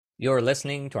You're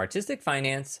listening to Artistic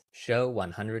Finance, show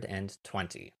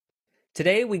 120.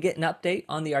 Today, we get an update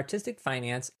on the Artistic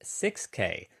Finance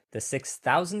 6K, the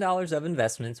 $6,000 of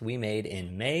investments we made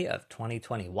in May of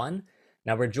 2021.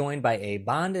 Now, we're joined by a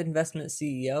bond investment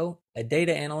CEO, a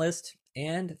data analyst,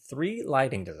 and 3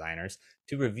 lighting designers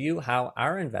to review how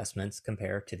our investments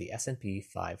compare to the S&P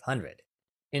 500.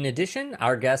 In addition,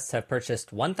 our guests have purchased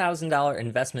 $1,000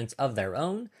 investments of their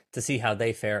own to see how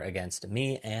they fare against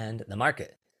me and the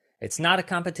market. It's not a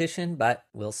competition, but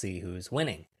we'll see who's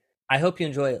winning. I hope you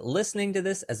enjoy listening to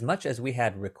this as much as we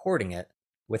had recording it.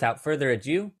 Without further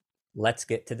ado, let's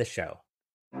get to the show.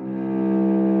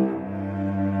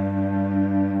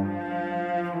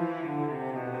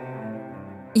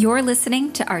 You're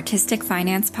listening to Artistic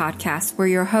Finance Podcast, where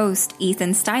your host,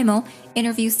 Ethan Steimel,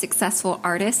 interviews successful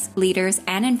artists, leaders,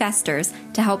 and investors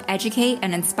to help educate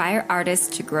and inspire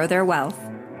artists to grow their wealth.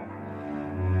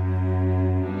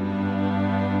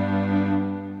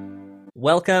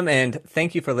 Welcome and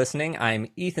thank you for listening. I'm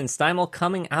Ethan Steimel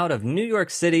coming out of New York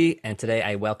City, and today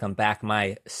I welcome back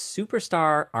my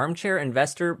superstar armchair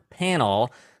investor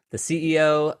panel, the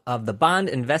CEO of the bond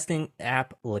investing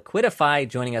app Liquidify,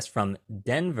 joining us from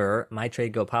Denver,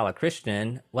 Maitrey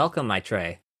Gopalakrishnan. Welcome,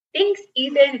 Maitrey. Thanks,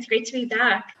 Ethan. It's great to be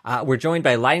back. We're joined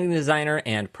by lighting designer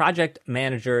and project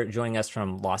manager joining us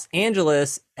from Los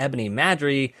Angeles, Ebony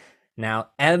Madry. Now,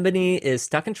 Ebony is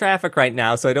stuck in traffic right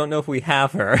now, so I don't know if we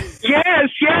have her.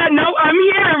 I'm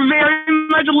here, very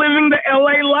much living the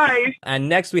LA life. And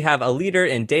next we have a leader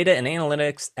in data and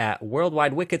analytics at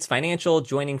Worldwide Wickets Financial,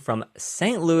 joining from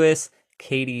St. Louis,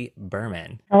 Katie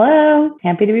Berman. Hello,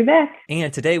 happy to be back.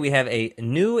 And today we have a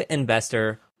new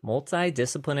investor,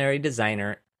 multidisciplinary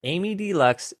designer, Amy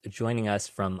Deluxe, joining us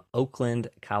from Oakland,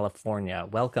 California.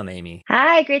 Welcome, Amy.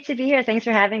 Hi, great to be here. Thanks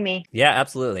for having me. Yeah,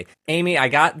 absolutely. Amy, I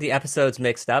got the episodes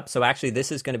mixed up. So actually,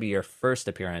 this is going to be your first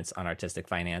appearance on Artistic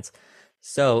Finance.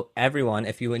 So everyone,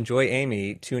 if you enjoy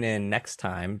Amy, tune in next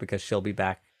time because she'll be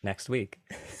back next week.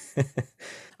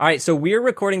 All right, so we're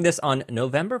recording this on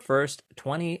November 1st,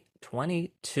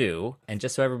 2022. And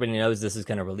just so everybody knows, this is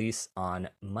going to release on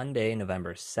Monday,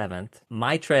 November 7th.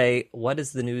 Maitrey, what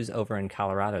is the news over in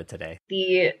Colorado today?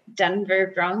 The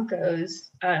Denver Broncos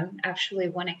actually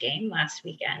won a game last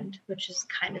weekend, which is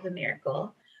kind of a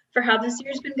miracle for how this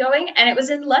year's been going. And it was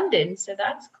in London, so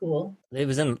that's cool.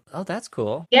 That's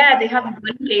cool. Yeah, they have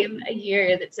one game a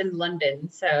year that's in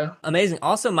London, so. Amazing.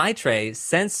 Also, Maitrey,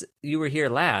 since you were here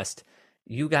last,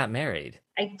 you got married.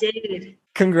 I did.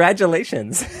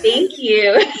 Congratulations. Thank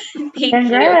you.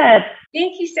 Congrats.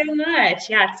 Thank you so much.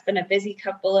 Yeah, it's been a busy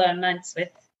couple of months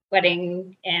with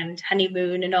wedding and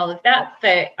honeymoon and all of that,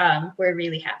 but we're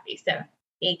really happy, so.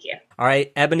 Thank you. All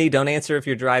right, Ebony, don't answer if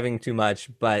you're driving too much,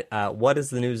 but what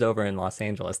is the news over in Los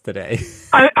Angeles today?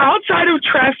 Outside of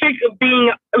traffic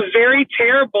being very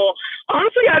terrible,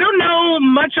 honestly, I don't know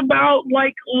much about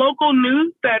local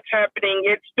news that's happening.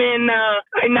 It's been,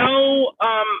 I know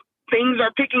things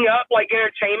are picking up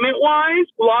entertainment wise,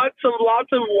 lots of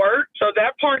work. So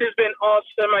that part has been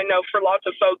awesome, I know, for lots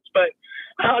of folks, but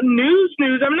news,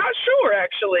 I'm not sure,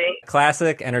 actually.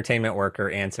 Classic entertainment worker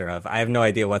answer of, I have no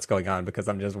idea what's going on because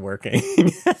I'm just working.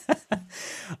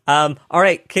 All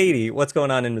right, Katie, what's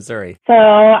going on in Missouri? So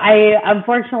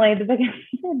unfortunately, the biggest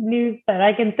news that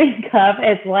I can think of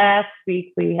is last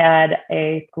week we had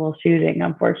a school shooting,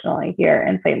 unfortunately, here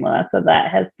in St. Louis. So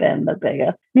that has been the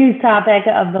biggest news topic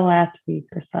of the last week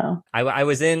or so. I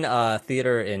was in a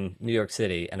theater in New York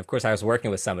City, and of course I was working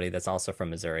with somebody that's also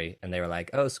from Missouri, and they were like,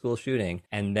 oh, school shooting.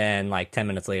 And then 10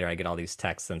 minutes later, I get all these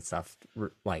texts and stuff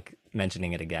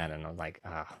mentioning it again. And I'm like,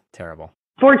 terrible.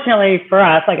 Fortunately for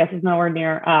us, I guess it's nowhere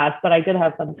near us, but I did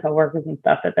have some coworkers and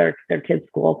stuff that their kids'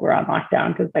 schools were on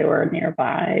lockdown because they were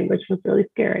nearby, which was really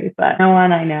scary. But no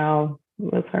one I know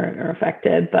was hurt or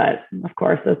affected. But of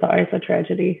course, it's always a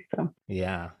tragedy. So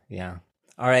yeah.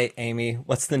 All right, Amy,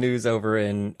 what's the news over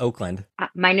in Oakland?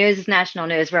 My news is national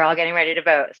news. We're all getting ready to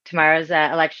vote. Tomorrow's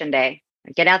election day.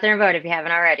 Get out there and vote if you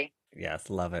haven't already. Yes,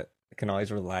 love it. I can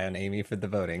always rely on Amy for the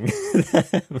voting.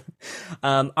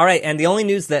 All right, and the only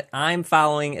news that I'm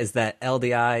following is that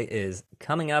LDI is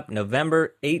coming up.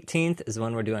 November 18th is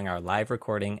when we're doing our live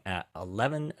recording at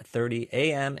 11:30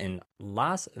 a.m. in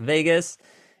Las Vegas.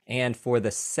 And for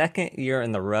the second year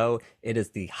in a row, it is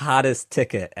the hottest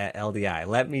ticket at LDI.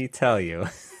 Let me tell you.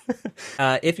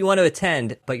 If you want to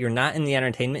attend, but you're not in the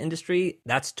entertainment industry,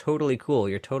 that's totally cool.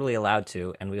 You're totally allowed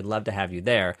to, and we would love to have you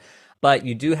there. But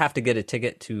you do have to get a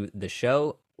ticket to the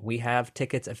show. We have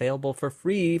tickets available for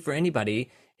free for anybody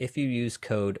if you use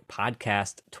code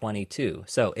podcast22.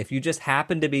 So if you just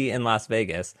happen to be in Las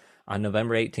Vegas on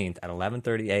November 18th at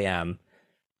 11:30 a.m.,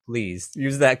 please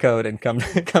use that code and come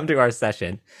to our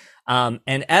session. And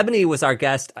Ebony was our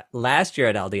guest last year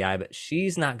at LDI, but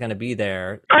she's not going to be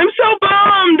there. I'm so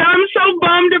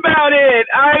bummed about it.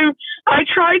 I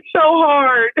tried so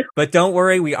hard. But don't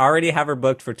worry, we already have her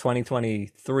booked for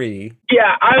 2023.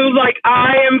 Yeah, I was like,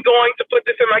 I am going to put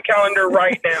this in my calendar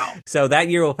right now. So that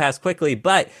year will pass quickly.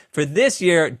 But for this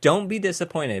year, don't be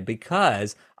disappointed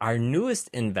because our newest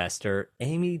investor,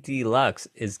 Amy Deluxe,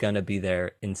 is going to be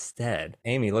there instead.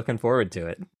 Amy, looking forward to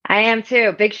it. I am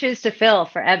too. Big shoes to fill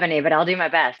for Ebony, but I'll do my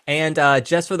best. And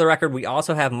just for the record, we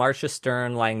also have Marcia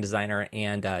Stern, lighting designer,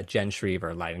 and Jen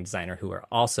Schriever, lighting designer, who are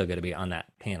also going to be on that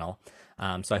panel.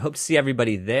 So I hope to see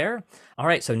everybody there. All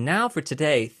right, so now for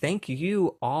today, thank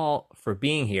you all for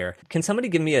being here. Can somebody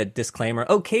give me a disclaimer?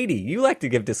 Oh, Katie, you like to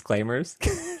give disclaimers.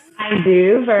 I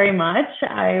do very much.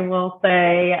 I will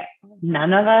say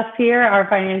none of us here are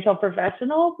financial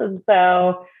professionals, and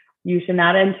so you should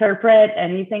not interpret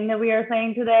anything that we are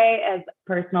saying today as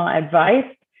personal advice.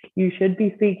 You should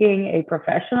be seeking a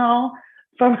professional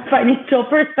from a financial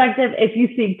perspective if you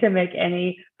seek to make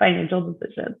any financial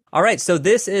decisions. All right, so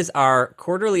this is our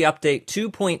quarterly update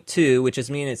 2.2, which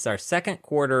is meaning it's our second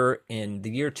quarter in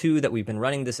the year 2 that we've been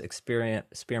running this experiment.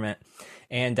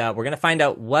 And we're going to find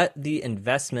out what the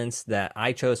investments that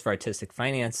I chose for Artistic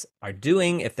Finance are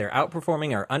doing, if they're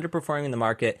outperforming or underperforming in the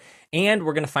market. And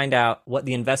we're going to find out what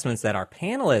the investments that our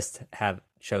panelists have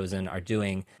chosen are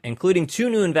doing, including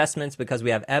 2 new investments because we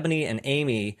have Ebony and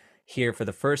Amy here for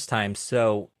the first time.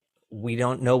 So we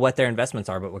don't know what their investments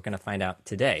are, but we're going to find out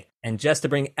today. And just to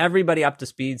bring everybody up to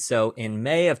speed, so in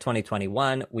May of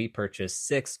 2021, we purchased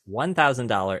 6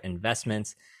 $1,000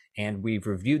 investments, and we've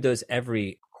reviewed those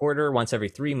every quarter, once every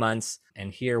 3 months.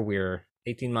 And here we're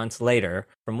 18 months later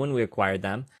from when we acquired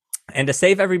them. And to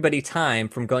save everybody time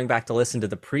from going back to listen to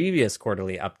the previous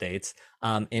quarterly updates,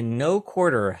 in no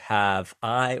quarter have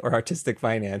I or Artistic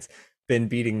Finance been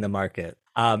beating the market.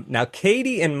 Now,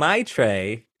 Katie and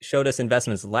Maitreyi showed us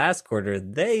investments last quarter.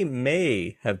 They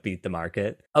may have beat the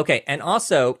market. Okay, and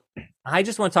also, I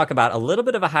just want to talk about a little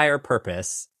bit of a higher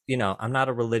purpose. You know, I'm not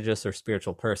a religious or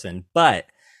spiritual person, but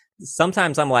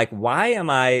sometimes I'm like, why am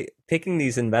I picking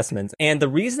these investments? And the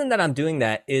reason that I'm doing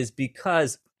that is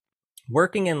because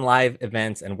working in live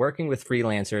events and working with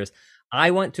freelancers,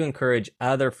 I want to encourage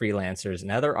other freelancers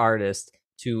and other artists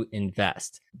to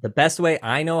invest. The best way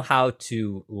I know how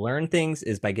to learn things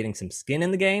is by getting some skin in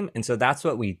the game. And so that's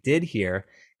what we did here.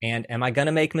 And am I going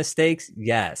to make mistakes?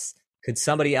 Yes. Could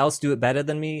somebody else do it better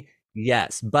than me?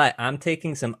 Yes. But I'm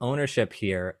taking some ownership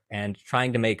here and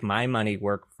trying to make my money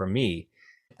work for me.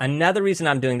 Another reason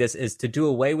I'm doing this is to do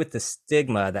away with the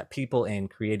stigma that people in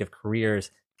creative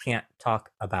careers can't talk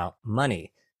about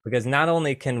money. Because not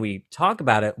only can we talk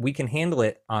about it, we can handle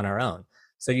it on our own.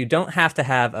 So you don't have to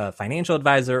have a financial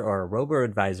advisor or a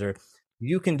robo-advisor.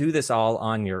 You can do this all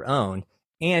on your own.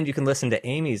 And you can listen to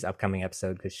Amy's upcoming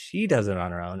episode because she does it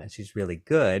on her own and she's really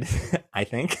good, I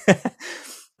think.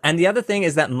 And the other thing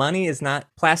is that money is not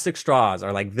plastic straws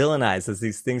or like villainized as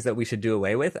these things that we should do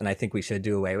away with. And I think we should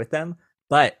do away with them.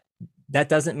 But that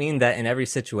doesn't mean that in every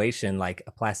situation, like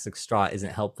a plastic straw isn't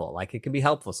helpful. Like it can be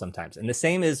helpful sometimes. And the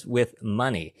same is with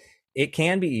money. It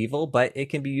can be evil, but it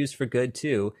can be used for good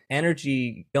too.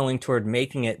 Energy going toward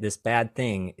making it this bad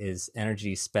thing is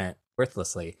energy spent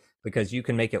worthlessly because you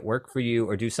can make it work for you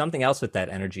or do something else with that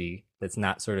energy that's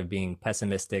not sort of being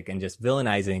pessimistic and just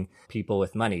villainizing people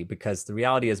with money, because the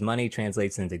reality is money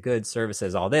translates into goods,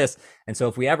 services, all this. And so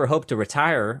if we ever hope to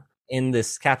retire in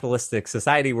this capitalistic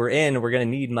society we're in, we're going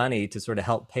to need money to sort of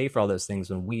help pay for all those things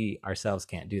when we ourselves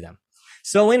can't do them.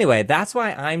 So anyway, that's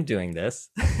why I'm doing this.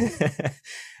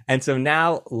 And so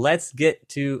now let's get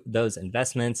to those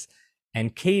investments.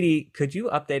 And Katie, could you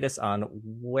update us on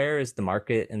where is the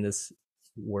market in this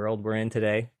world we're in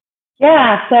today?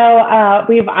 Yeah, so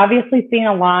we've obviously seen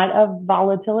a lot of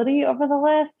volatility over the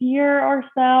last year or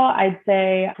so. I'd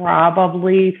say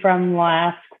probably from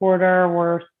last quarter,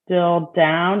 we're still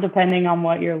down, depending on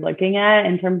what you're looking at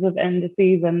in terms of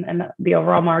indices and the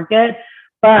overall market.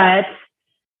 But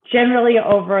generally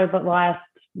over the last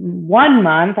 1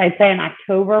 month, I'd say in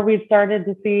October, we've started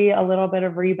to see a little bit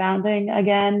of rebounding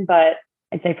again, but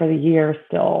I'd say for the year,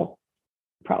 still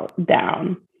probably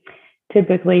down,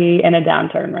 typically in a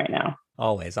downturn right now.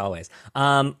 Always. All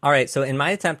right. So in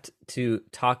my attempt to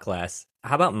talk less,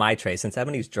 how about Maitreyi, since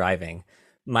Ebony's driving?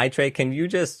 Maitreyi, can you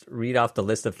just read off the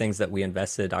list of things that we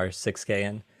invested our 6K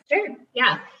in? Sure.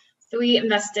 Yeah. So we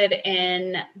invested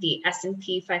in the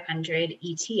S&P 500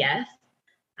 ETF.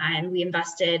 And we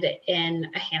invested in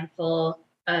a handful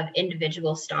of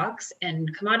individual stocks in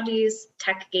commodities,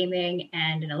 tech, gaming,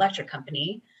 and an electric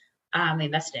company. We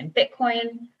invested in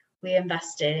Bitcoin. we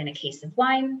invested in a case of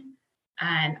wine,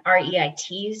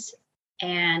 REITs,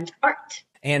 and art.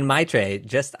 And Maitre,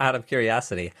 just out of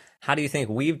curiosity, how do you think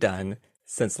we've done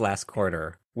since last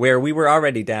quarter, where we were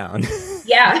already down?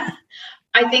 Yeah,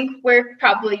 I think we're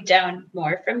probably down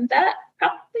more from that,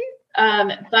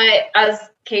 probably. But as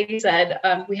Katie said,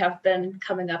 we have been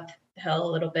coming up the hill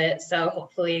a little bit, so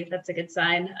hopefully that's a good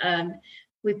sign.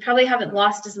 We probably haven't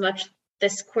lost as much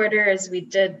this quarter as we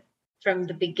did from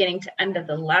the beginning to end of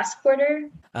the last quarter.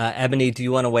 Ebony, do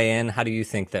you want to weigh in? How do you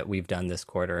think that we've done this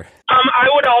quarter? I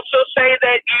would also say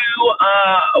that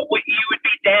you would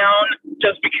be down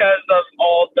just because of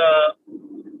all the.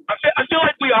 I feel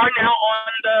like we are now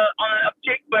on an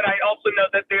uptick, but I also know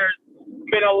that there's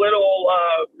been a little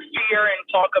fear and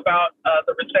talk about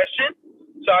the recession.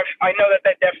 So I know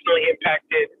that definitely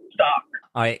impacted stock.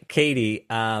 All right, Katie.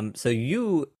 So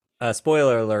you,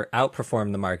 spoiler alert,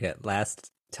 outperformed the market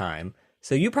last time.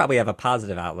 So you probably have a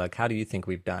positive outlook. How do you think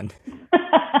we've done?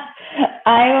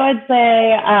 I would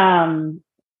say,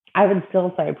 I would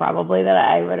still say probably that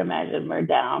I would imagine we're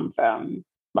down from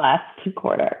last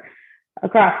quarter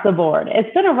across the board.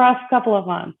 It's been a rough couple of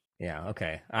months. Yeah,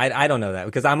 okay. I don't know that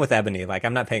because I'm with Ebony. Like,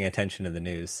 I'm not paying attention to the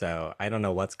news, so I don't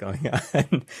know what's going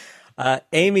on.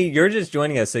 Amy, you're just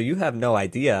joining us, so you have no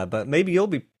idea, but maybe you'll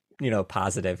be,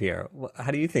 positive here.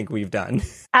 How do you think we've done?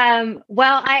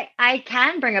 Well, I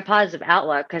can bring a positive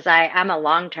outlook because I'm a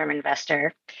long-term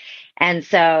investor. And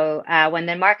so when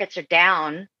the markets are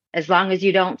down, as long as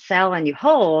you don't sell and you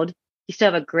hold, you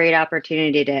still have a great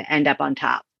opportunity to end up on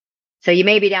top. So you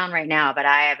may be down right now, but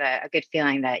I have a good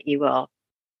feeling that you will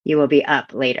be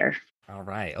up later. All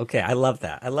right. Okay. I love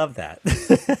that.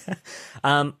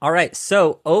 All right.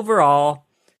 So overall,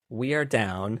 we are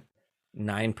down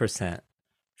 9%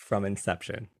 from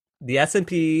inception. The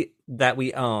S&P that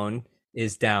we own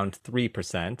is down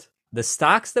 3%. The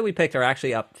stocks that we picked are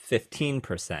actually up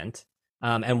 15%.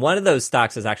 And one of those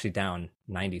stocks is actually down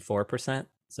 94%.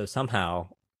 So somehow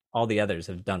all the others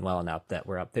have done well enough that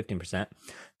we're up 15%.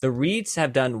 The REITs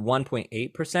have done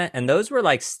 1.8%. And those were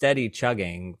like steady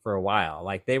chugging for a while.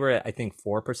 Like they were, I think,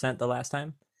 4% the last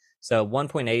time. So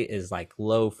 1.8 is like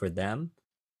low for them.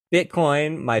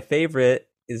 Bitcoin, my favorite,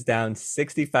 is down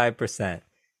 65%.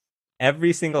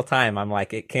 Every single time I'm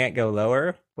like, it can't go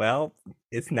lower. Well,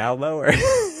 it's now lower.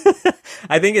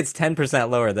 I think it's 10%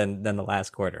 lower than the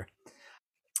last quarter.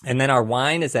 And then our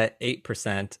wine is at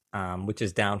 8%, which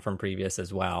is down from previous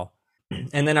as well.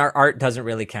 And then our art doesn't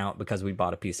really count because we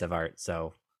bought a piece of art,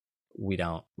 so we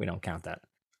don't count that.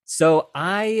 So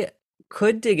I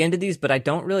could dig into these, but I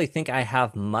don't really think I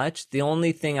have much. The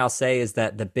only thing I'll say is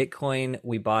that the Bitcoin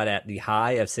we bought at the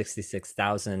high of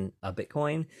 66,000 a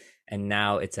Bitcoin, and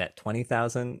now it's at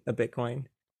 20,000 a Bitcoin.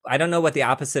 I don't know what the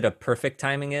opposite of perfect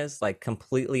timing is, like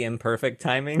completely imperfect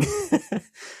timing.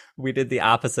 We did the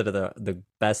opposite of the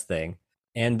best thing.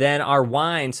 And then our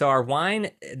wine. So our wine,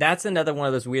 that's another one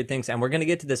of those weird things. And we're going to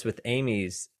get to this with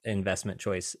Amy's investment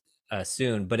choice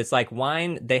soon. But it's like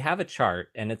wine, they have a chart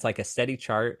and it's like a steady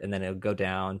chart and then it'll go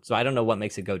down. So I don't know what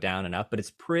makes it go down enough, but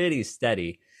it's pretty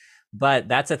steady. But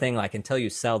that's the thing, like until you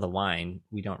sell the wine,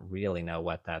 we don't really know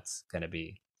what that's going to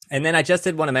be. And then I just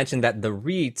did want to mention that the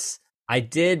REITs, I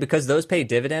did, because those pay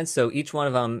dividends. So each one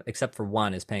of them, except for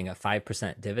one, is paying a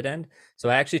 5% dividend. So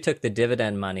I actually took the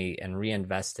dividend money and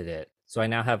reinvested it. So I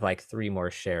now have like 3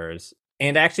 more shares.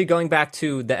 And actually going back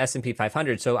to the S&P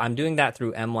 500, so I'm doing that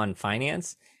through M1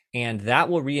 Finance, and that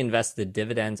will reinvest the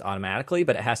dividends automatically,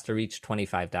 but it has to reach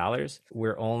 $25.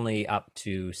 We're only up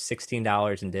to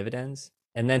 $16 in dividends.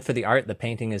 And then for the art, the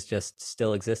painting is just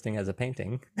still existing as a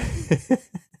painting.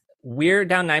 We're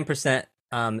down 9%.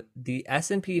 The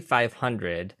S&P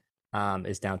 500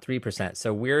 is down 3%.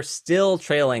 So we're still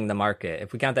trailing the market.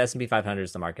 If we count the S&P 500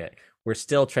 as the market, we're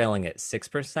still trailing it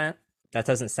 6%. That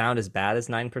doesn't sound as bad as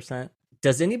 9%.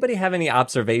 Does anybody have any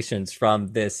observations from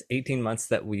this 18 months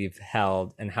that we've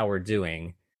held and how we're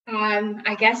doing?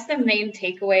 I guess the main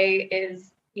takeaway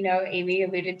is, Amy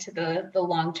alluded to the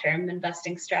long-term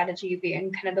investing strategy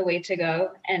being kind of the way to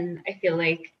go. And I feel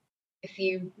like if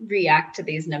you react to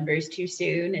these numbers too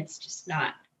soon, it's just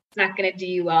not going to do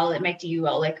you well. It might do you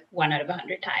well like 1 out of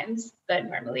 100 times, but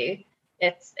normally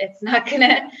it's not going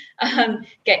to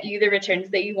get you the returns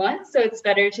that you want. So it's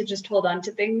better to just hold on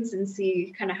to things and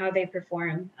see kind of how they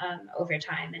perform over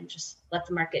time and just let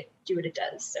the market do what it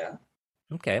does. So.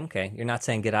 Okay. You're not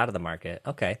saying get out of the market.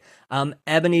 Okay.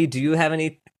 Ebony, do you have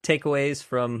any takeaways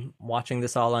from watching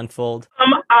this all unfold?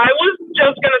 I was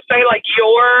just going to say, like,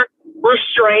 your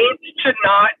restraint to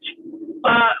not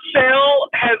sell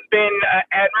has been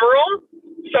admirable.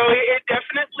 So it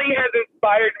definitely has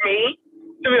inspired me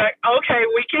to be like, okay,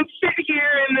 we can sit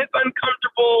here in this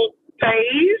uncomfortable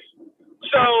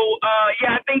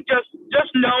think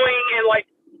just knowing and like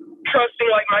trusting,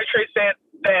 like my Trey said,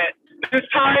 that this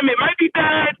time it might be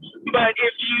bad, but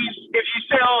if you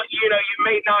sell, you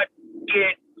may not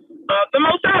get the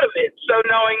most out of it. So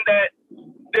knowing that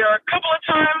there are a couple of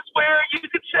times where you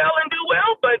could sell and do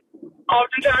well, but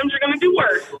oftentimes you're going to do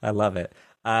worse. I love it.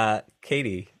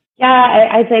 Katie. Yeah,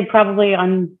 I'd say probably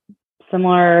on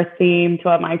similar theme to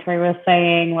what my Trey was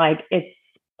saying. Like I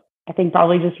think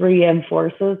probably just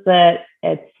reinforces that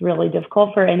it's really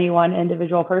difficult for any one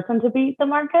individual person to beat the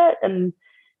market. And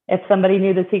if somebody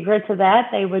knew the secret to that,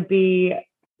 they would be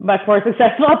much more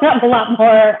successful and have a lot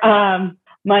more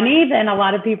money than a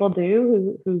lot of people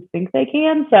do who think they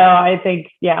can. So I think,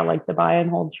 like the buy and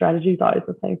hold strategy is always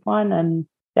a safe one. And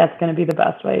that's going to be the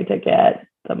best way to get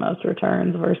the most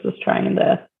returns versus trying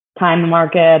to time the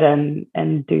market and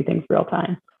do things real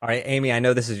time. All right, Amy, I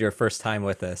know this is your first time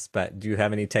with us, but do you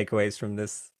have any takeaways from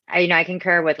this? I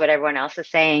concur with what everyone else is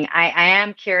saying. I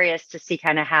am curious to see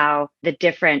kind of how the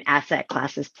different asset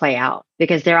classes play out,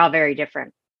 because they're all very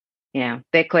different.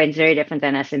 Bitcoin's very different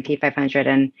than S&P 500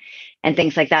 and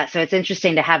things like that. So it's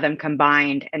interesting to have them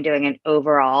combined and doing an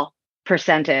overall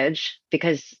percentage,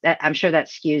 because I'm sure that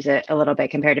skews it a little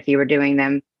bit compared if you were doing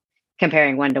them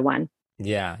comparing 1-to-1.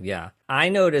 Yeah. I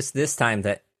noticed this time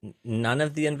that none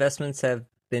of the investments have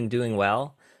been doing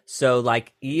well. So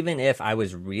like, even if I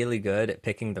was really good at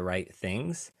picking the right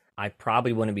things, I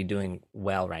probably wouldn't be doing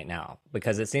well right now,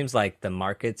 because it seems like the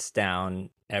market's down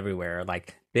everywhere.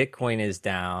 Like Bitcoin is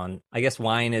down. I guess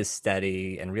wine is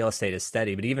steady and real estate is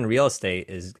steady, but even real estate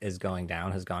is going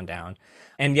down, has gone down.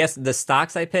 And yes, the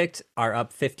stocks I picked are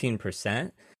up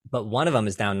 15%, but one of them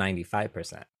is down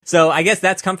 95%. So I guess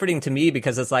that's comforting to me,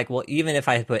 because it's like, well, even if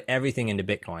I had put everything into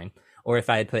Bitcoin, or if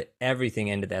I had put everything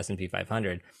into the S&P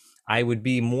 500, I would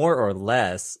be more or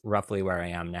less roughly where I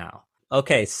am now.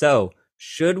 Okay, so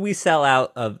should we sell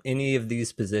out of any of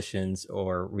these positions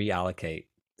or reallocate?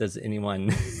 Does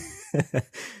anyone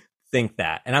think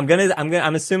that? And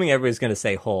I'm assuming everybody's gonna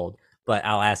say hold, but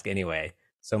I'll ask anyway.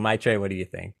 So Trey, what do you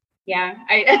think? Yeah,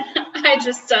 I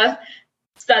just said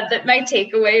that my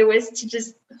takeaway was to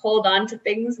just hold on to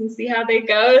things and see how they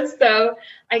go. So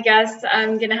I guess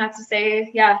I'm gonna have to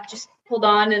say, just hold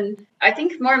on. And I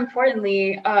think more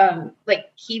importantly,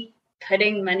 keep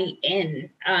putting money in,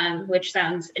 which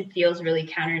it feels really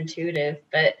counterintuitive,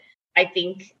 but I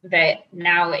think that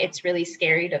now it's really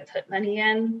scary to put money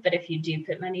in. But if you do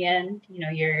put money in,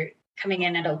 you're coming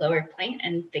in at a lower point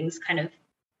and things kind of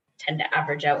tend to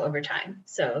average out over time.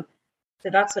 So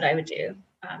that's what I would do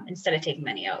instead of taking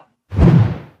money out.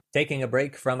 Taking a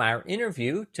break from our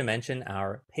interview to mention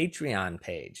our Patreon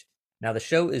page. Now, the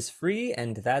show is free,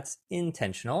 and that's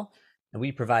intentional. And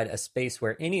we provide a space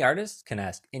where any artist can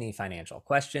ask any financial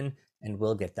question, and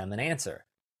we'll get them an answer.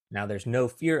 Now, there's no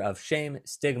fear of shame,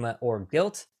 stigma, or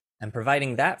guilt, and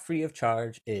providing that free of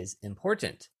charge is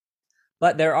important.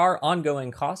 But there are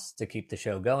ongoing costs to keep the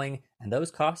show going, and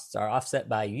those costs are offset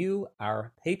by you,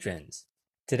 our patrons.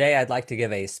 Today, I'd like to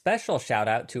give a special shout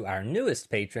out to our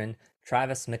newest patron,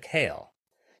 Travis McHale.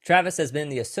 Travis has been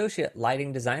the associate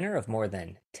lighting designer of more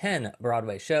than 10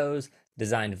 Broadway shows,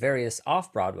 designed various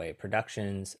off-Broadway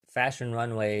productions, fashion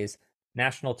runways,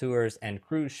 national tours, and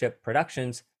cruise ship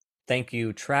productions. Thank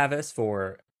you, Travis,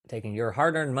 for taking your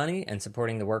hard-earned money and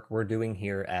supporting the work we're doing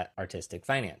here at Artistic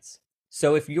Finance.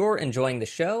 So if you're enjoying the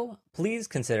show, please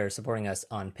consider supporting us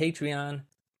on Patreon.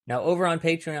 Now, over on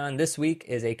Patreon this week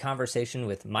is a conversation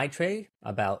with Trey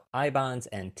about I-bonds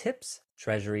and TIPS,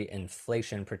 Treasury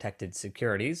inflation-protected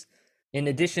securities. In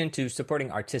addition to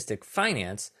supporting Artistic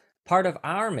Finance, part of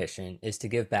our mission is to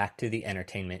give back to the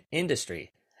entertainment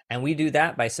industry. And we do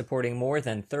that by supporting more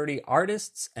than 30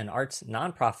 artists and arts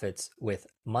nonprofits with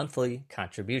monthly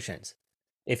contributions.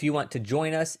 If you want to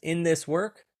join us in this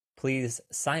work, please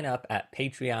sign up at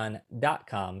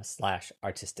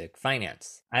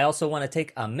patreon.com/artisticfinance. I also want to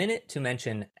take a minute to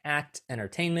mention ACT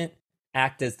Entertainment.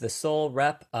 ACT is the sole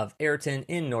rep of Ayrton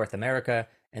in North America,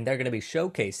 and they're going to be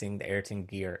showcasing the Ayrton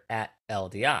gear at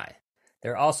LDI.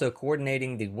 They're also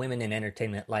coordinating the Women in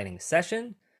Entertainment Lighting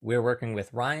session. We're working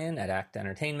with Ryan at ACT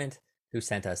Entertainment, who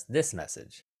sent us this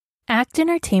message. ACT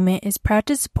Entertainment is proud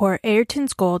to support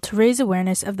Ayrton's goal to raise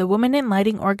awareness of the Women in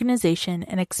Lighting organization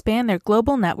and expand their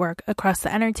global network across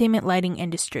the entertainment lighting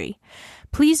industry.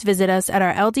 Please visit us at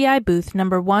our LDI booth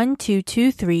number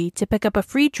 1223 to pick up a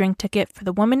free drink ticket for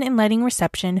the Women in Lighting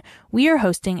reception we are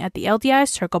hosting at the LDI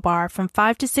Circle Bar from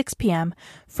 5 to 6 p.m.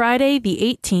 Friday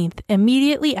the 18th,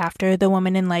 immediately after the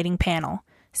Women in Lighting panel.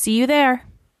 See you there.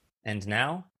 And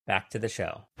now, back to the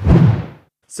show.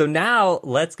 So now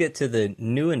let's get to the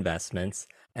new investments.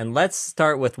 And let's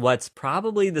start with what's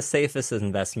probably the safest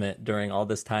investment during all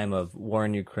this time of war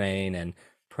in Ukraine and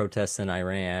protests in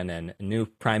Iran and new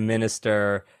prime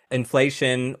minister,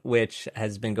 inflation, which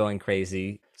has been going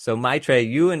crazy. So Maitre,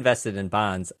 you invested in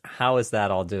bonds. How is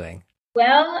that all doing?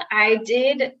 Well, I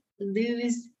did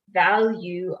lose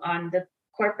value on the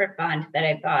corporate bond that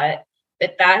I bought,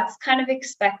 but that's kind of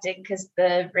expected because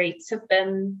the rates have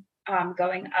been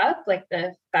going up. Like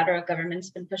the federal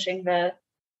government's been pushing the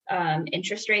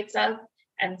interest rates up.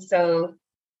 And so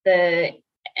the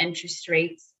interest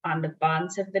rates on the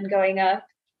bonds have been going up.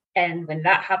 And when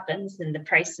that happens, then the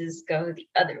prices go the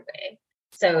other way.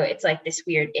 So it's like this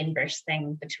weird inverse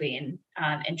thing between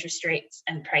interest rates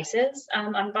and prices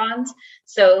on bonds.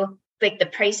 So like the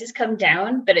prices come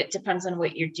down, but it depends on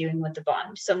what you're doing with the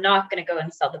bond. So I'm not going to go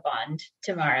and sell the bond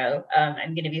tomorrow.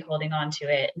 I'm going to be holding on to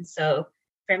it. And so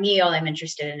for me, all I'm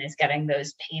interested in is getting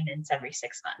those payments every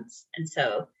 6 months. And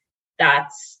so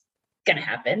that's going to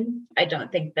happen. I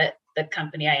don't think that the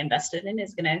company I invested in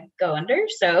is going to go under.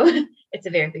 So it's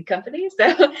a very big company.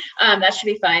 So that should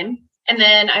be fine. And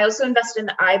then I also invested in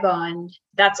the iBond.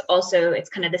 That's also, it's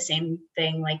kind of the same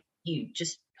thing. Like you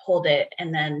just hold it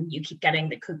and then you keep getting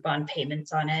the coupon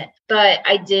payments on it. But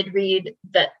I did read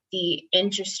that the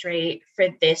interest rate for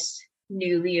this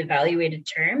newly evaluated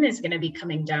term is going to be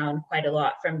coming down quite a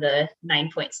lot from the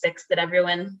 9.6 that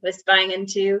everyone was buying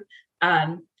into.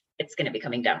 It's going to be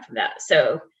coming down from that.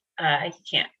 So I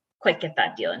can't quite get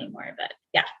that deal anymore, but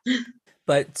yeah.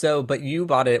 But you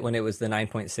bought it when it was the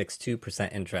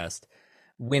 9.62% interest.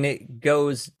 When it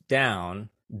goes down,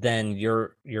 then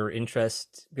your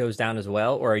interest goes down as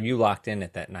well, or are you locked in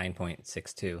at that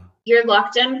 9.62? You're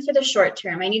locked in for the short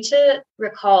term. I need to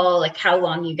recall like how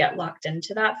long you get locked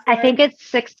into that for. I think it's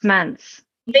 6 months.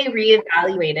 They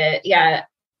reevaluate it. Yeah.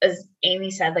 As Amy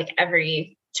said, like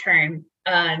every term.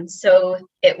 So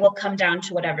it will come down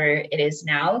to whatever it is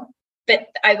now, but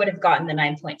I would have gotten the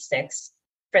 9.6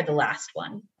 for the last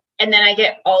one. And then I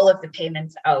get all of the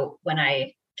payments out when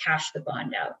I cash the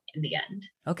bond out in the end.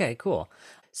 Okay, cool.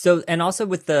 So, and also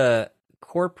with the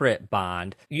corporate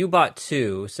bond, you bought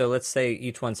two. So let's say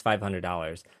each one's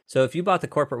 $500. So if you bought the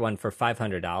corporate one for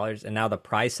 $500 and now the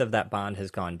price of that bond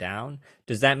has gone down,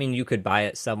 does that mean you could buy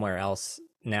it somewhere else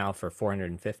now for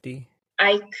 $450?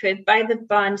 I could buy the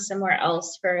bond somewhere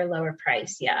else for a lower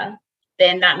price. Yeah.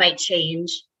 Then that might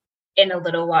change in a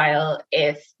little while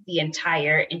if the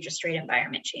entire interest rate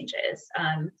environment changes.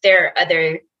 There are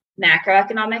other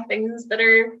macroeconomic things that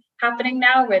are happening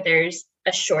now where there's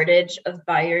a shortage of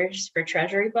buyers for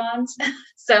treasury bonds.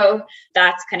 So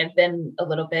that's kind of been a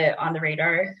little bit on the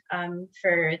radar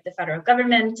for the federal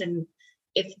government. And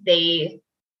if they,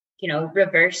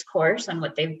 reverse course on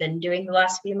what they've been doing the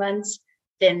last few months,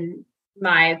 then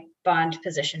my bond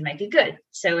position might be good.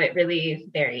 So it really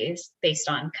varies based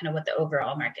on kind of what the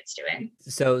overall market's doing.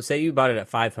 So say you bought it at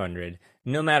 500,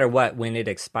 no matter what, when it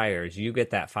expires, you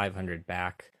get that 500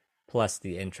 back plus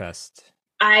the interest.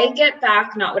 I get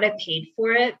back not what I paid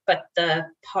for it, but the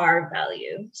par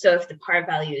value. So if the par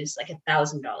value is like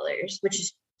 $1,000, which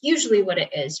is usually what it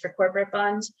is for corporate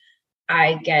bonds,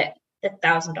 I get the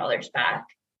 $1,000 back.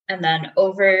 And then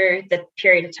over the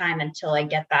period of time until I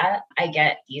get that, I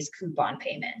get these coupon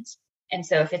payments. And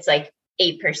so if it's like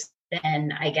 8%,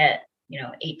 then I get,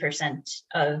 8%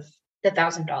 of the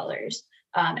 $1,000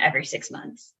 every 6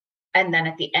 months. And then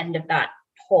at the end of that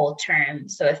whole term,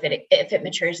 so if it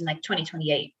matures in like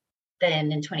 2028,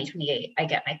 then in 2028, I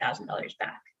get my $1,000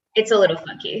 back. It's a little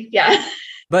funky. Yeah.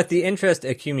 But the interest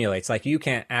accumulates, like you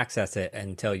can't access it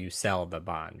until you sell the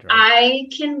bond, right? I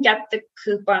can get the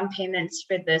coupon payments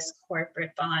for this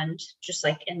corporate bond just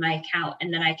like in my account,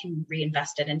 and then I can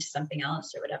reinvest it into something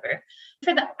else or whatever.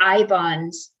 For the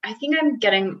I-bonds, I think I'm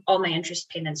getting all my interest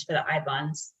payments for the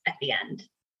I-bonds at the end,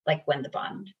 like when the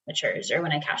bond matures or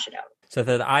when I cash it out. So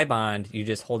for the I-bond, you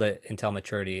just hold it until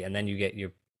maturity and then you get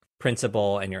your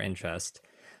principal and your interest.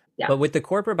 Yeah. But with the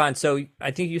corporate bond, so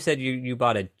I think you said you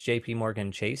bought a JP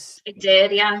Morgan Chase? I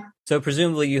did, yeah. So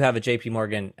presumably you have a JP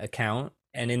Morgan account,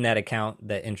 and in that account,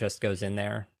 the interest goes in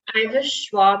there? I have a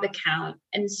Schwab account.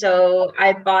 And so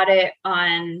I bought it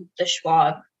on the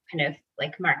Schwab kind of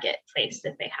like marketplace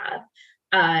that they have.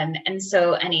 And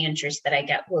so any interest that I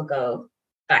get will go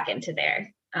back into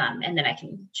there. And then I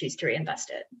can choose to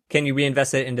reinvest it. Can you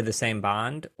reinvest it into the same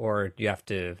bond, or do you have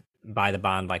to buy the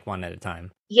bond like one at a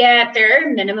time? Yeah, there are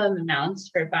minimum amounts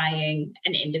for buying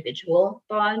an individual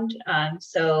bond.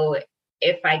 So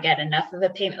if I get enough of a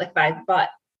payment, like if I bought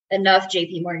enough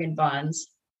JP Morgan bonds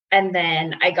and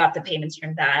then I got the payments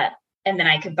from that, and then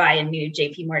I could buy a new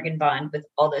JP Morgan bond with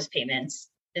all those payments,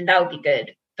 then that would be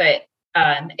good. But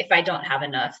if I don't have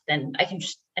enough, then I can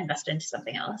just invest into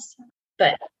something else.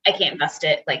 But I can't invest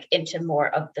it like into more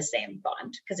of the same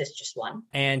bond because it's just one.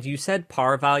 And you said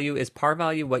par value. Is par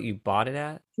value what you bought it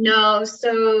at? No,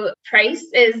 so price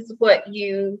is what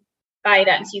you buy it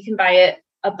at. So you can buy it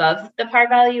above the par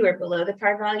value or below the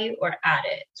par value or at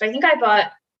it. So I think I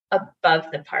bought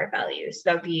above the par value. So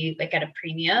that would be like at a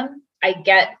premium. I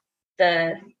get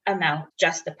the amount,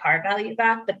 just the par value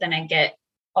back, but then I get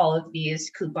all of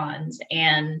these coupons.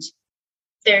 And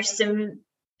there's some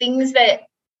things that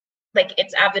like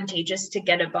it's advantageous to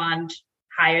get a bond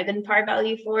higher than par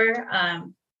value for.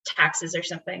 Taxes are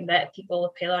something that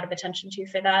people pay a lot of attention to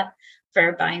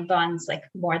for buying bonds like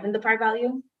more than the par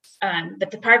value.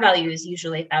 But the par value is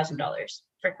usually $1,000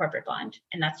 for a corporate bond,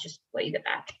 and that's just what you get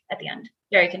back at the end.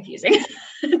 Very confusing.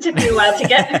 It took me a while to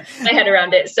get my head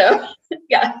around it. So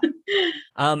yeah.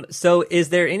 So is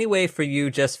there any way for you,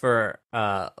 just for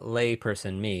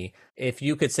layperson me, if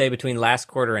you could say between last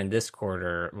quarter and this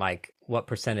quarter, like what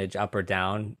percentage up or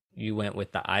down you went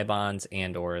with the I bonds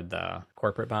and or the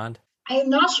corporate bond? I'm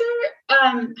not sure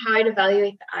how I'd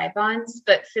evaluate the I bonds,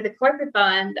 but for the corporate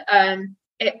bond,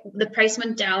 the price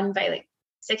went down by like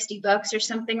 $60 or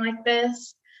something like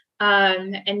this.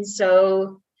 And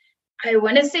so I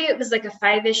want to say it was like a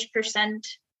 5-ish%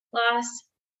 loss.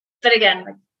 But again,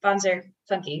 like bonds are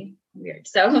funky, weird.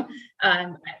 So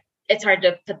it's hard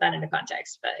to put that into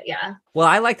context, but yeah. Well,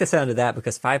 I like the sound of that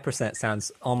because 5%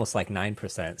 sounds almost like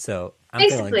 9%. So I'm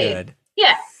basically feeling good.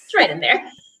 Yeah, it's right in there.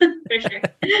 For sure.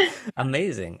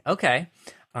 Amazing. Okay.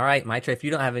 All right, Maitra, if you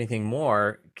don't have anything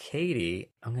more, Katie,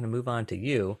 I'm going to move on to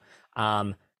you.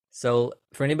 So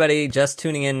for anybody just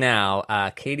tuning in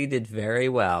now, Katie did very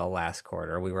well last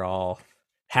quarter. We were all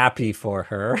happy for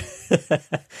her.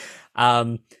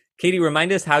 Katie,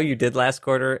 remind us how you did last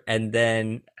quarter, and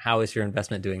then how is your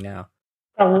investment doing now?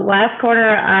 So last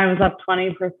quarter, I was up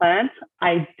 20%.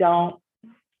 I don't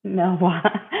know why.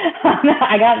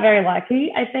 I got very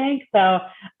lucky, I think. So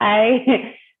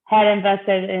I had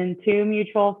invested in 2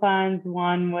 mutual funds.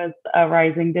 One was a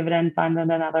rising dividend fund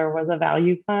and another was a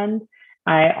value fund.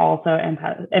 I also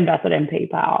invested in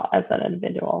PayPal as an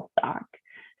individual stock.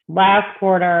 Last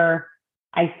quarter,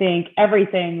 I think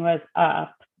everything was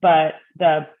up, but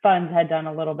the funds had done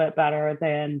a little bit better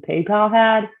than PayPal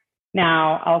had.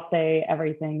 Now, I'll say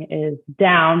everything is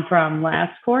down from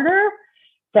last quarter.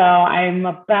 So I'm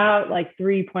about like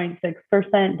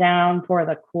 3.6% down for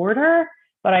the quarter,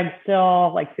 but I'm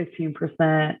still like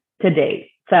 15% to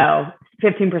date. So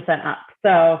 15% up.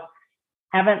 So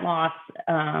haven't lost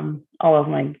all of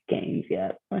my gains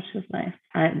yet, which is nice.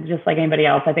 Just like anybody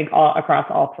else, I think across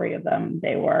all 3 of them,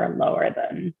 they were lower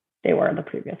than they were in the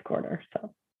previous quarter.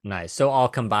 So nice. So all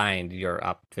combined, you're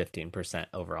up 15%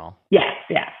 overall. Yes,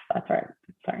 that's right.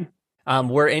 Sorry.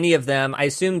 Were any of them, I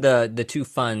assume the 2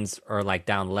 funds are like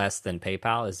down less than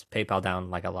PayPal. Is PayPal down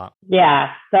like a lot?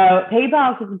 Yeah. So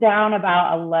PayPal is down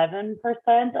about 11%,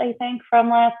 I think, from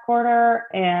last quarter.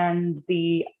 And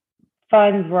the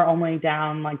funds were only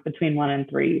down like between 1% and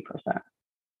 3%.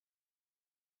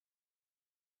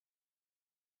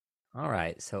 All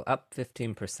right. So up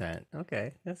 15%.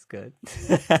 Okay. That's good.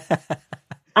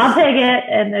 I'll take it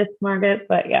in this market,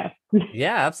 but yeah.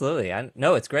 Yeah, absolutely.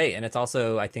 No, it's great. And it's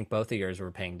also, I think both of yours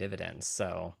were paying dividends.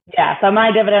 So yeah, so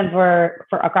my dividends were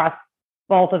for across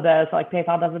both of those. Like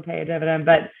PayPal doesn't pay a dividend,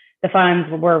 but the funds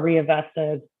were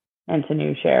reinvested into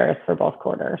new shares for both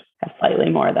quarters. Slightly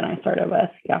more than I started with.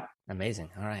 Yeah. Amazing.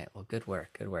 All right. Well, good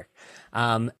work. Good work.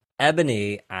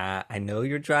 Ebony, I know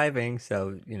you're driving,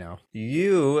 so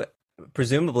you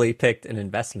presumably picked an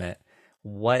investment.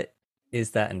 What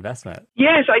is that investment?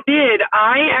 Yes, I did.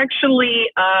 I actually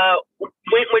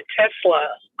went with Tesla.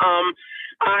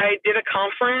 I did a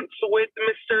conference with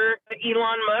Mr.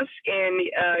 Elon Musk, and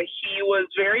he was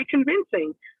very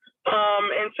convincing.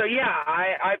 And so, yeah,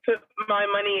 I put my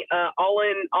money all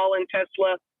in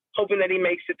Tesla, hoping that he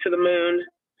makes it to the moon.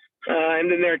 And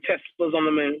then there are Teslas on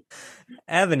the moon.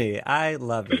 Ebony, I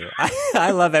love you. I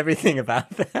love everything about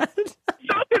that.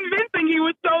 So convincing. He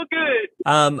was so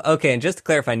good. Okay, and just to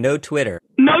clarify, no Twitter.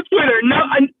 No Twitter. No,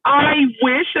 I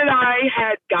wish that I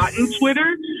had gotten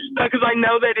Twitter because I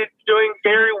know that it's doing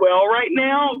very well right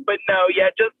now. But no, yeah,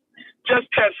 just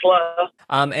Tesla.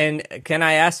 And can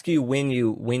I ask you when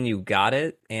you got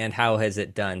it and how has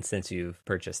it done since you've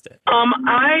purchased it?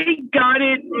 I got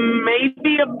it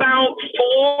maybe about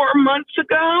 4 months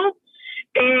ago.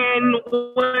 And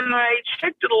when I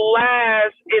checked it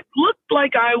last, it looked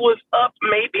like I was up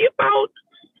maybe about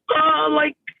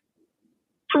like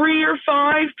 3 or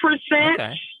 5%.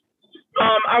 Okay.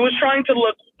 I was trying to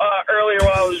look earlier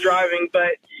while I was driving,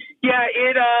 but Yeah,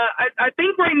 I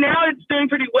think right now it's doing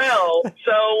pretty well.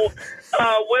 So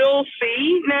we'll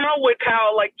see now with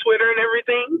how like Twitter and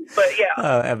everything. But yeah.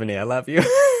 Oh, Ebony, I love you.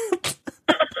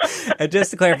 And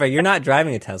just to clarify, you're not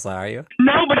driving a Tesla, are you?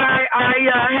 No, but I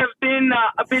have been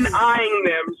I've been eyeing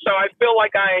them, so I feel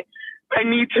like I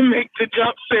need to make the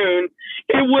jump soon.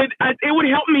 It would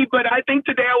help me, but I think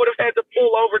today I would have had to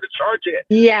pull over to charge it.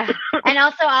 Yeah. And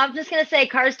also, I'm just going to say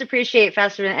cars depreciate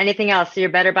faster than anything else. So you're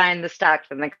better buying the stock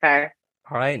than the car.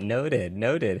 All right.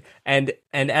 Noted. And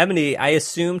Ebony, I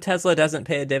assume Tesla doesn't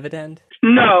pay a dividend?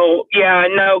 No. Yeah,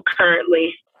 no,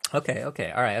 currently.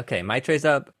 Okay. All right. Okay. My trade's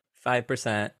up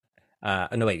 5%.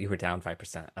 No, wait, you were down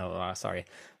 5%. Oh, sorry.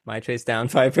 My trade's down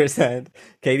 5%.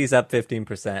 Katie's up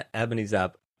 15%. Ebony's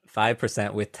up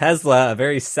 5% with Tesla, a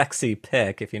very sexy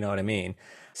pick, if you know what I mean.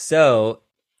 So,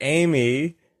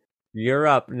 Amy, you're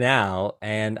up now.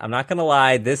 And I'm not going to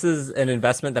lie, this is an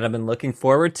investment that I've been looking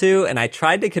forward to. And I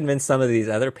tried to convince some of these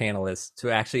other panelists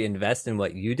to actually invest in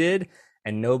what you did,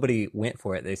 and nobody went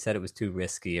for it. They said it was too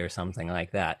risky or something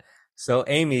like that. So,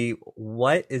 Amy,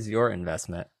 what is your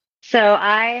investment? So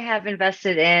I have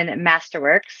invested in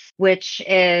Masterworks, which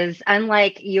is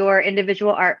unlike your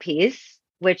individual art piece,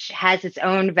 which has its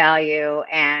own value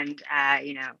and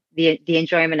the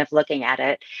enjoyment of looking at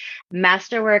it.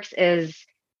 Masterworks is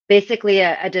basically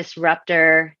a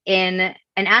disruptor in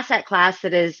an asset class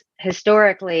that has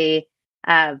historically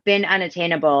been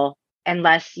unattainable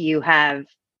unless you have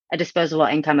a disposable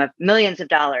income of millions of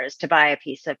dollars to buy a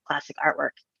piece of classic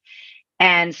artwork.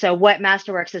 And so what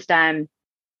Masterworks has done,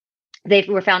 they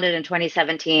were founded in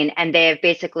 2017, and they have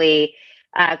basically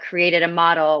created a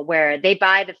model where they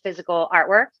buy the physical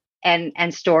artwork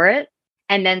and store it,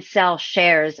 and then sell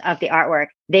shares of the artwork.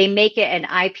 They make it an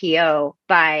IPO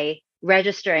by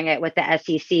registering it with the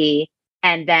SEC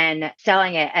and then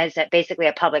selling it as basically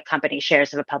a public company,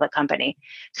 shares of a public company.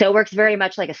 So it works very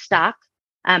much like a stock,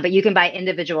 but you can buy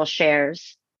individual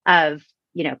shares of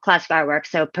classic artwork.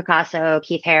 So Picasso,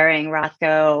 Keith Haring,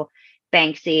 Rothko,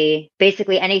 Banksy,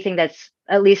 basically anything that's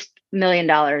at least $1 million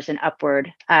and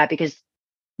upward, because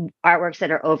artworks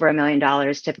that are over $1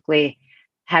 million typically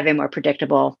have a more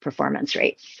predictable performance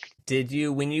rate. Did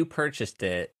you, when you purchased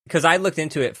it, because I looked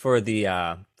into it for the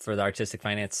Artistic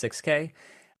Finance 6K,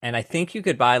 and I think you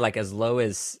could buy like as low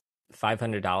as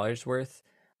 $500 worth.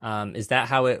 Is that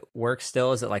how it works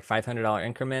still? Is it like $500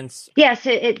 increments? Yes,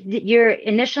 your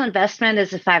initial investment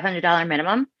is a $500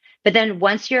 minimum, but then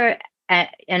once you're an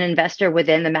investor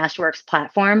within the Masterworks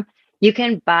platform, you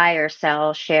can buy or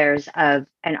sell shares of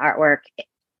an artwork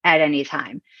at any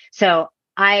time. So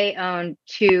I own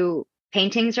 2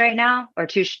 paintings right now, or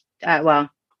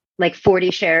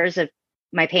 40 shares of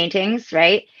my paintings,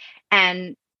 right?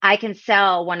 And I can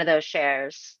sell one of those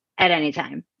shares at any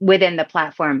time within the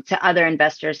platform to other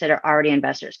investors that are already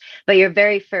investors. But your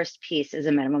very first piece is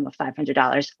a minimum of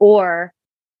 $500, or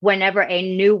whenever a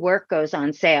new work goes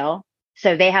on sale.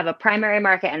 So they have a primary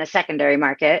market and a secondary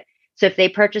market. So if they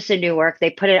purchase a new work, they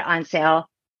put it on sale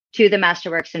to the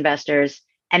Masterworks investors,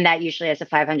 and that usually has a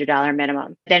 $500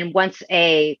 minimum. Then once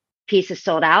a piece is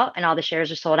sold out and all the shares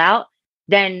are sold out,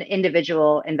 then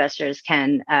individual investors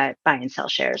can buy and sell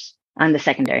shares on the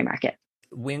secondary market.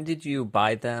 When did you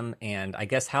buy them? And I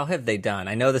guess, how have they done?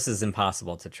 I know this is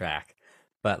impossible to track,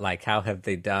 but like, how have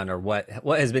they done, or what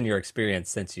has been your experience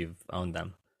since you've owned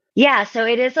them? Yeah, so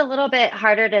it is a little bit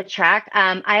harder to track.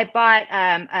 I bought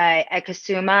a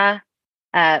Kasuma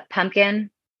pumpkin,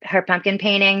 her pumpkin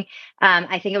painting.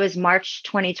 I think it was March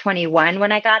 2021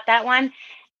 when I got that one.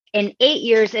 In 8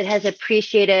 years, it has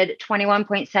appreciated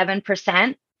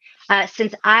 21.7%.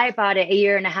 Since I bought it a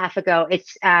year and a half ago,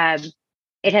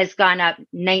 it has gone up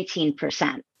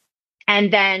 19%.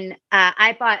 And then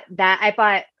I bought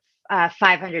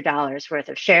 $500 worth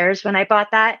of shares when I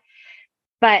bought that.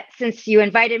 But since you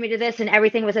invited me to this and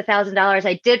everything was $1,000,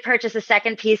 I did purchase a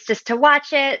second piece just to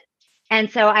watch it.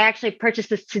 And so I actually purchased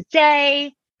this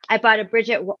today. I bought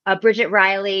a Bridget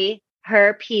Riley,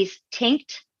 her piece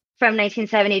Tinked from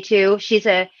 1972. She's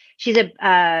a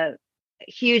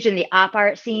huge in the op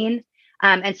art scene.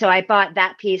 And so I bought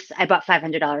that piece. I bought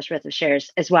 $500 worth of shares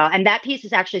as well. And that piece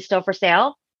is actually still for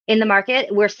sale in the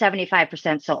market. We're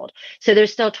 75% sold. So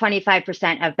there's still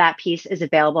 25% of that piece is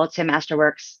available to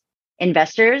Masterworks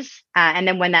investors. And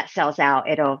then when that sells out,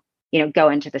 it'll, go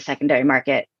into the secondary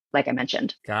market, like I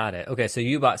mentioned. Got it. Okay. So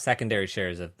you bought secondary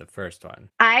shares of the first one.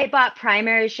 I bought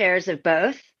primary shares of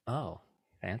both. Oh,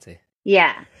 fancy.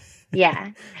 Yeah.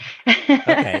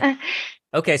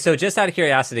 Okay. So just out of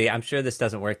curiosity, I'm sure this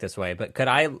doesn't work this way, but could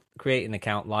I create an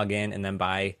account, log in, and then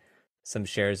buy some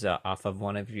shares off of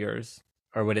one of yours?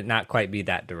 Or would it not quite be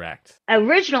that direct?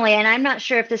 Originally, and I'm not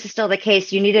sure if this is still the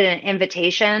case, you needed an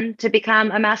invitation to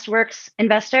become a Masterworks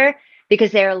investor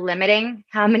because they're limiting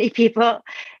how many people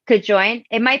could join.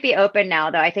 It might be open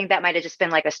now, though. I think that might have just been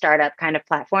like a startup kind of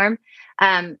platform.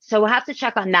 So we'll have to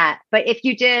check on that. But if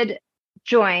you did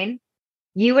join,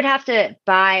 you would have to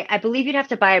buy, I believe you'd have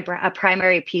to buy a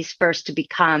primary piece first to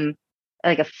become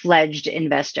like a fledged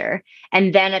investor.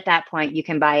 And then at that point, you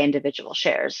can buy individual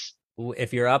shares.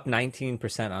 If you're up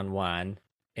 19% on one,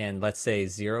 and let's say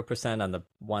 0% on the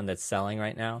one that's selling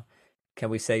right now,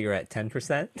 can we say you're at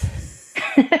 10%?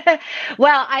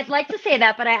 Well, I'd like to say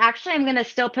that, but I actually am going to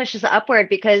still push this upward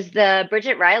because the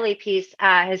Bridget Riley piece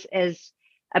is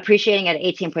appreciating at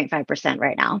 18.5%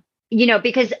 right now.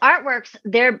 Because artworks,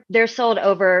 they're sold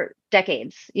over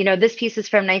decades. This piece is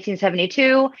from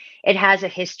 1972. It has a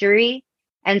history.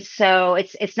 And so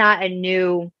it's not a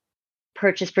new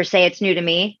purchase per se. It's new to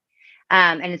me.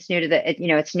 And it's new to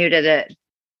the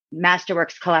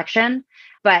Masterworks collection,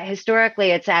 but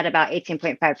historically it's at about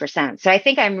 18.5%. So I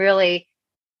think I'm really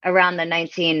around the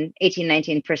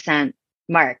 19%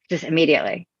 mark just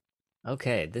immediately.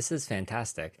 Okay, this is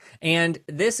fantastic. And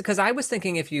this, because I was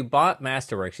thinking if you bought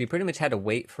Masterworks, you pretty much had to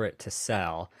wait for it to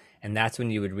sell, and that's when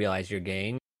you would realize your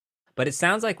gain. But it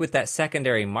sounds like with that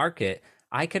secondary market,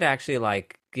 I could actually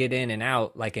get in and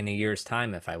out in a year's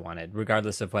time if I wanted,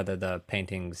 regardless of whether the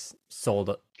painting's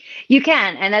sold. You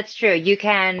can, and that's true. You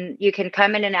can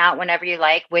come in and out whenever you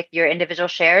like with your individual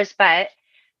shares, but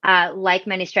like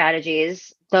many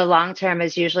strategies, the long term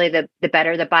is usually the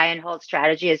better. The buy and hold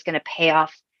strategy is going to pay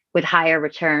off with higher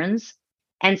returns.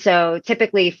 And so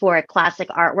typically for a classic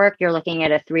artwork, you're looking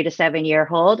at a 3 to 7 year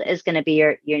hold is going to be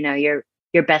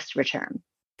your best return.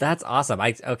 That's awesome.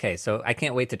 Okay, so I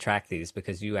can't wait to track these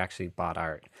because you actually bought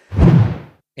art.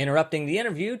 Interrupting the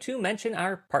interview to mention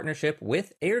our partnership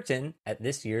with Ayrton at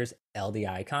this year's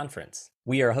LDI conference.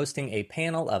 We are hosting a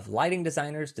panel of lighting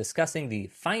designers discussing the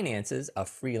finances of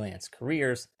freelance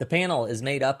careers. The panel is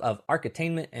made up of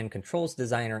architainment and controls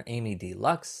designer Amy D.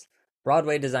 Lux,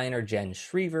 Broadway designer Jen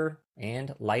Schriever,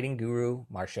 and lighting guru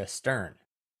Marcia Stern.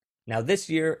 Now this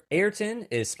year, Ayrton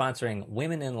is sponsoring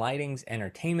Women in Lighting's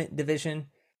entertainment division.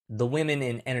 The Women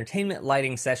in Entertainment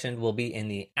Lighting session will be in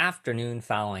the afternoon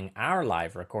following our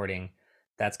live recording.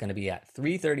 That's going to be at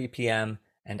 3:30 p.m.,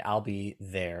 and I'll be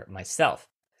there myself.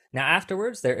 Now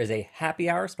afterwards, there is a happy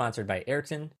hour sponsored by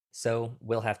Ayrton, so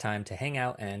we'll have time to hang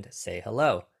out and say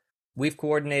hello. We've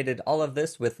coordinated all of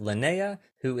this with Linnea,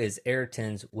 who is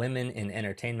Ayrton's Women in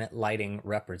Entertainment Lighting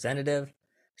representative.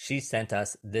 She sent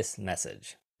us this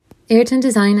message. Ayrton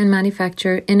design and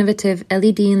manufacture innovative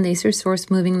LED and laser source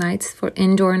moving lights for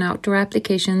indoor and outdoor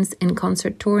applications in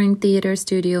concert touring, theater,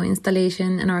 studio,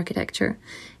 installation, and architecture.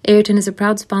 Ayrton is a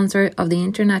proud sponsor of the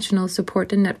international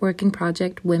support and networking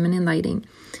project Women in Lighting.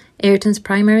 Ayrton's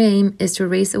primary aim is to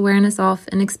raise awareness of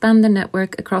and expand the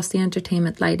network across the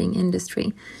entertainment lighting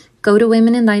industry. Go to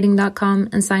womeninlighting.com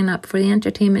and sign up for the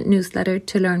entertainment newsletter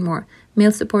to learn more.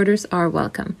 Male supporters are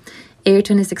welcome.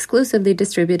 Ayrton is exclusively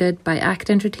distributed by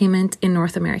ACT Entertainment in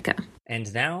North America.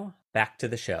 And now, back to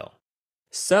the show.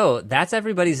 So that's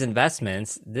everybody's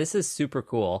investments. This is super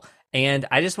cool. And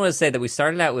I just want to say that we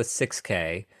started out with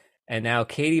 $6K, and now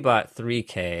Katie bought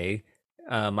 $3K,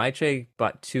 Maitre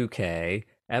bought $2K,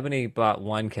 Ebony bought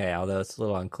 $1K, although it's a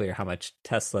little unclear how much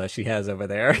Tesla she has over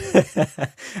there.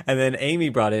 And then Amy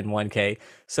brought in $1K.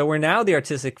 So we're now the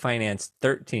Artistic Finance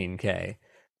 $13K.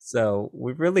 So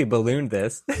we've really ballooned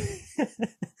this.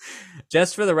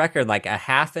 Just for the record, a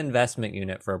half investment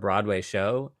unit for a Broadway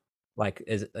show,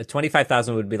 is a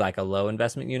 25,000 would be a low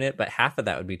investment unit, but half of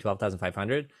that would be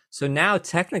 12,500. So now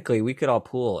technically we could all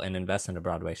pool and invest in a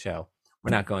Broadway show. We're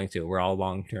not going to. We're all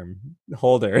long-term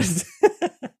holders.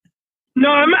 No,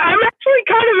 I'm actually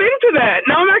kind of into that.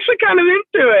 No, I'm actually kind of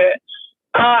into it.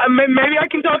 Maybe I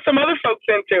can talk some other folks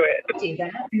into it.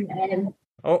 Do that.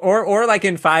 Or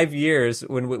in 5 years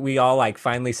when we all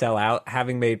finally sell out,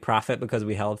 having made profit because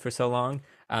we held for so long,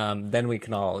 then we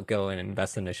can all go and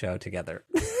invest in the show together.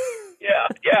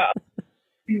 Yeah.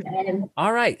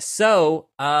 All right, so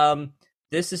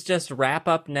this is just wrap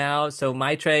up now. So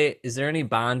Maitre, is there any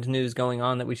bond news going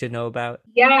on that we should know about?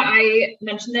 Yeah, I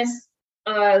mentioned this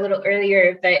a little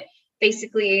earlier, but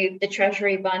basically the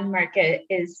treasury bond market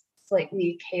is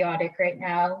slightly chaotic right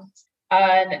now.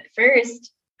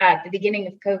 First, at the beginning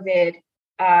of COVID,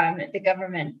 the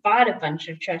government bought a bunch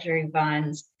of treasury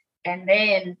bonds, and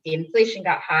then the inflation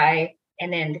got high,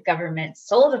 and then the government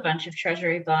sold a bunch of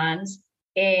treasury bonds,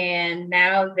 and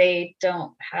now they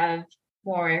don't have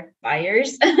more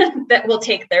buyers that will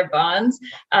take their bonds.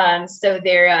 So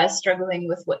they're struggling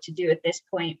with what to do at this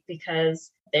point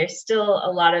because there's still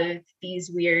a lot of these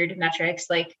weird metrics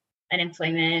like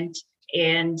unemployment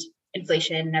and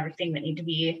inflation and everything that need to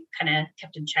be kind of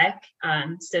kept in check,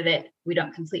 so that we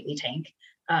don't completely tank.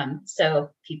 So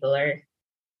people are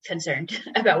concerned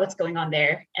about what's going on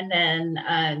there. And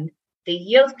then the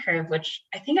yield curve, which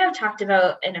I think I've talked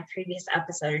about in a previous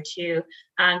episode or two,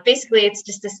 basically it's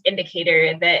just this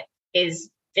indicator that is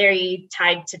very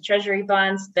tied to treasury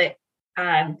bonds that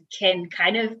can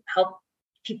kind of help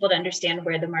people to understand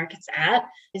where the market's at,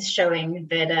 is showing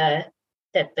that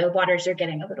that the waters are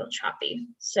getting a little choppy.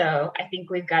 So I think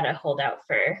we've got to hold out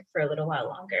for a little while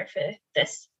longer for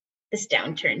this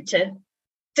downturn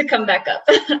to come back up.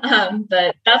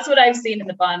 But that's what I've seen in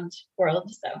the bond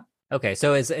world. So okay,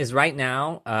 so is right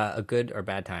now a good or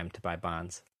bad time to buy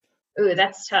bonds? Ooh,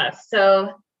 that's tough.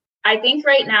 So I think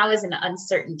right now is an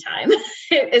uncertain time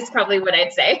is probably what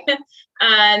I'd say.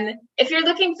 If you're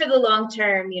looking for the long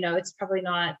term, it's probably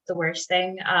not the worst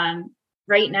thing.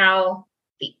 Right now,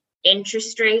 the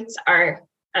interest rates are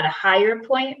at a higher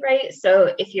point, right?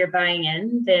 So if you're buying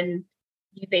in, then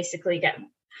you basically get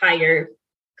higher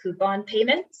coupon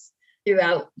payments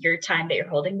throughout your time that you're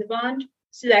holding the bond.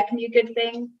 So that can be a good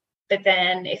thing. But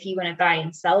then if you want to buy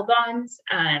and sell bonds,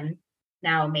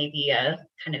 now may be a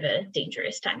kind of a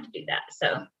dangerous time to do that.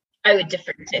 So I would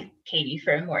defer to Katie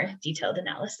for a more detailed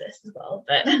analysis as well.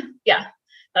 But yeah,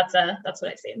 that's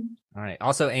what I've seen. All right.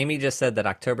 Also, Amy just said that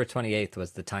October 28th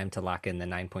was the time to lock in the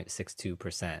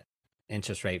 9.62%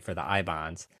 interest rate for the I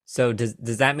bonds. So does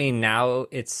that mean now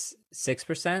it's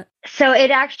 6%? So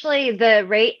the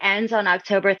rate ends on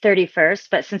October 31st,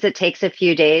 but since it takes a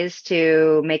few days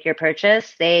to make your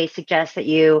purchase, they suggest that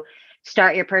you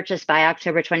start your purchase by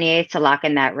October 28th to lock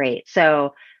in that rate.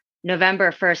 So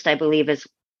November 1st, I believe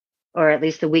or at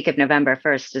least the week of November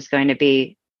 1st is going to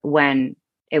be when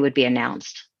it would be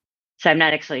announced. So I'm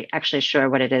not actually sure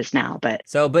what it is now, but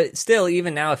still,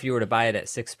 even now, if you were to buy it at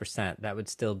 6%, that would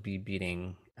still be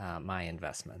beating my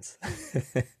investments.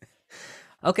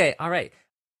 Okay, all right.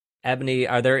 Ebony,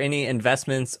 are there any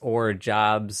investments or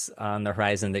jobs on the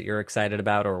horizon that you're excited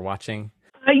about or watching?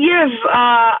 Yes,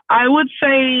 I would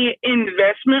say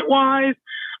investment-wise,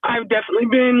 I've definitely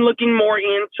been looking more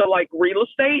into like real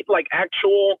estate, like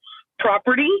actual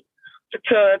property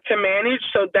to manage.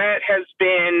 So that has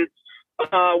been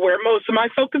where most of my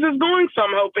focus is going. So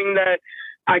I'm hoping that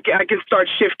I can start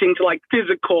shifting to like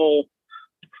physical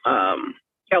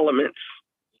elements.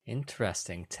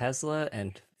 Interesting. Tesla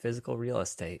and physical real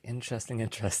estate. Interesting.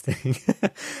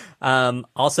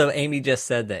 Also, Amy just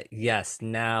said that, yes,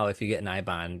 now if you get an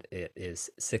iBond, it is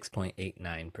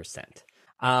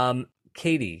 6.89%.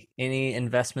 Katie, any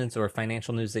investments or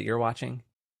financial news that you're watching?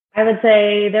 I would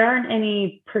say there aren't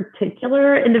any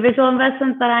particular individual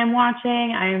investments that I'm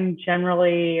watching. I'm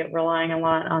generally relying a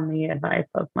lot on the advice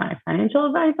of my financial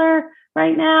advisor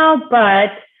right now,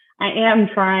 but I am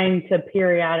trying to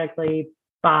periodically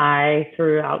buy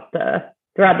throughout the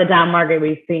down market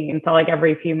we've seen. So like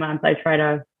every few months, I try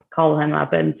to call him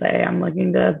up and say, I'm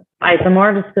looking to buy some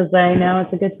more just because I know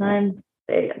it's a good time.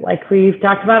 Like we've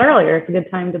talked about earlier, it's a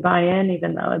good time to buy in,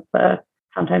 even though it's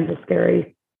sometimes a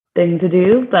scary thing to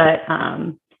do. But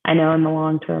I know in the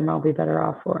long term, I'll be better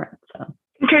off for it. So.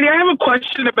 Katie, I have a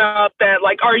question about that.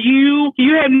 Like, you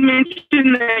had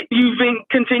mentioned that you've been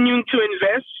continuing to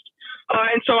invest.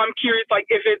 And so I'm curious, like,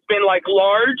 if it's been like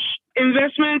large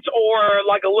investments or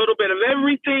like a little bit of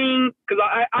everything, because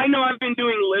I know I've been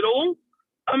doing little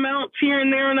amounts here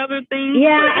and there and other things.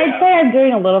 Yeah, I'd say I'm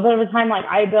doing a little bit of a time. Like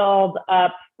I build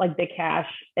up like the cash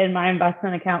in my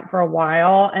investment account for a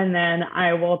while, and then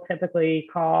I will typically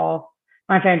call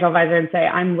my financial advisor and say,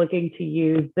 I'm looking to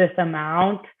use this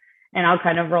amount, and I'll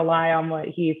kind of rely on what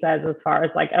he says as far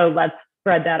as like, oh, let's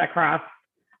spread that across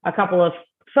a couple of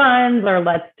funds, or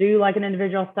let's do like an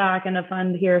individual stock in a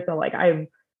fund here. So like I'm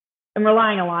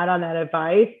relying a lot on that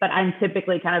advice, but I'm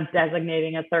typically kind of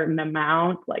designating a certain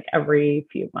amount like every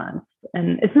few months.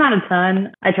 And it's not a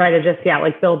ton. I try to just,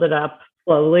 like build it up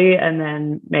slowly and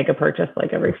then make a purchase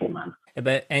like every few months.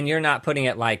 And you're not putting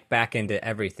it like back into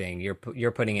everything.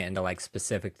 You're putting it into like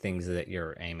specific things that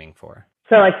you're aiming for.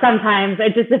 So like sometimes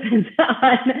it just depends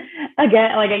on,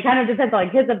 again, like it kind of depends on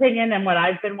like his opinion and what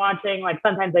I've been watching. Like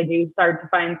sometimes I do start to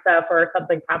find stuff or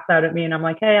something pops out at me and I'm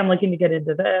like, hey, I'm looking to get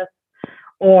into this.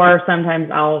 Or sometimes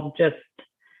I'll just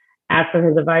ask for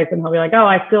his advice and he'll be like, oh,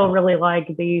 I still really like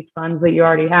these funds that you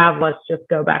already have. Let's just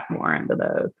go back more into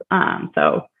those.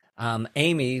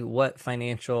 Amy, what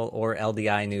financial or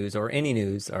LDI news or any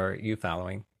news are you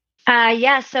following?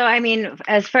 Yeah. So, I mean,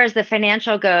 as far as the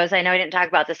financial goes, I know I didn't talk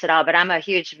about this at all, but I'm a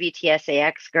huge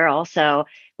VTSAX girl. So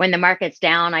when the market's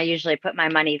down, I usually put my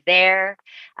money there.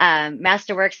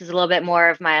 Masterworks is a little bit more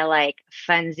of my like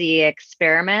funsy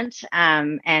experiment.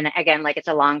 And again, like it's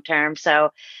a long term. So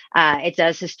it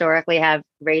does historically have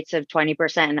rates of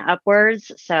 20% and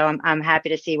upwards. So I'm happy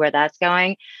to see where that's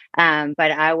going.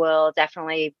 But I will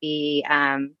definitely be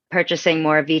purchasing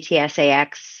more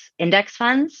VTSAX index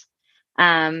funds.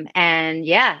 And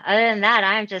yeah, other than that,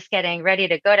 I'm just getting ready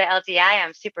to go to LDI.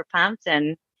 I'm super pumped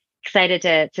and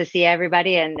excited to see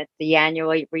everybody and the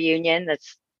annual reunion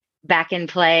that's back in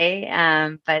play.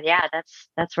 But yeah,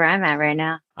 that's where I'm at right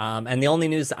now. And the only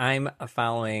news I'm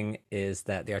following is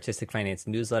that the Artistic Finance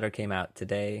newsletter came out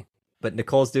today. But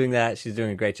Nicole's doing that. She's doing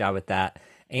a great job with that.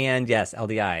 And yes,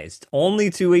 LDI is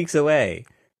only 2 weeks away.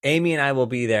 Amy and I will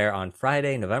be there on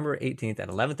Friday, November 18th at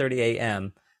 11:30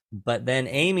 a.m. But then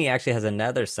Amy actually has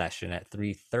another session at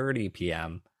 3:30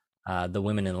 p.m., the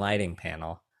Women in Lighting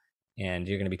panel, and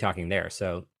you're going to be talking there.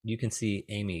 So you can see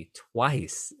Amy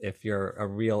twice if you're a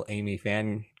real Amy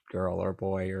fan girl or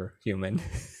boy or human.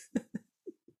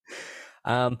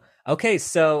 Okay,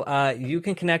 so you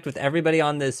can connect with everybody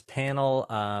on this panel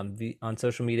on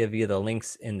social media via the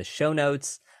links in the show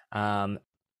notes.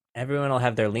 Everyone will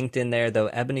have their LinkedIn there, though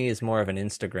Ebony is more of an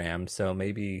Instagram, so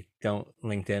maybe don't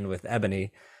LinkedIn with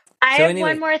Ebony. I have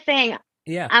one more thing.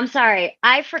 Yeah. I'm sorry.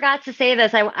 I forgot to say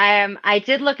this. I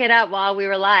did look it up while we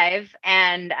were live,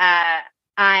 and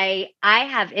I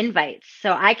have invites,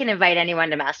 so I can invite anyone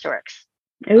to Masterworks.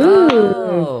 Ooh.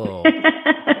 Oh.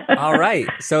 All right.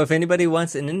 So if anybody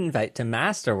wants an invite to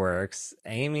Masterworks,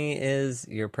 Amy is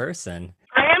your person.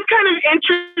 I am kind of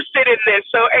interested in this,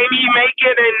 so Amy, you may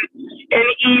get an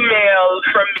email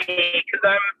from me because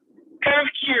I'm kind of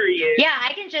curious. Yeah,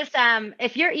 I can just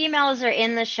if your emails are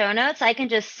in the show notes, I can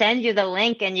just send you the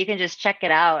link and you can just check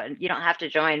it out. You don't have to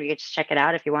join. You can just check it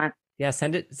out if you want. Yeah,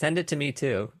 send it to me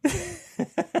too.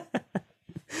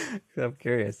 I'm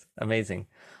curious. Amazing.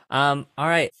 All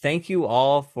right. Thank you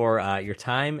all for your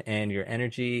time and your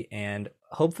energy, and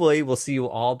hopefully we'll see you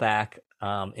all back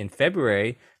in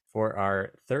February for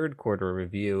our third quarter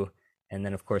review, and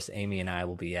then of course Amy and I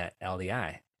will be at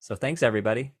LDI. So thanks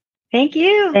everybody. Thank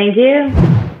you. Thank you.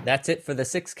 That's it for the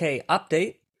 6K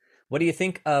update. What do you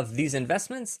think of these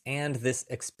investments and this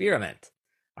experiment?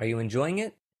 Are you enjoying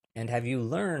it? And have you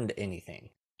learned anything?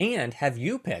 And have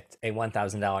you picked a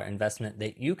 $1,000 investment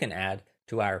that you can add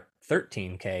to our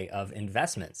 13K of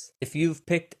investments? If you've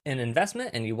picked an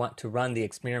investment and you want to run the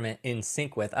experiment in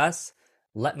sync with us,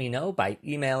 let me know by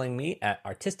emailing me at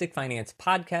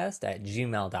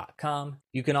artisticfinancepodcast@gmail.com.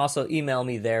 You can also email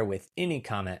me there with any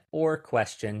comment or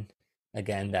question.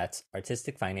 Again, that's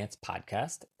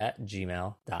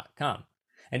artisticfinancepodcast@gmail.com.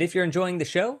 And if you're enjoying the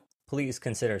show, please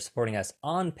consider supporting us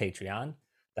on Patreon.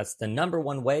 That's the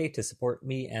 #1 way to support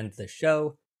me and the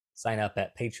show. Sign up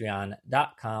at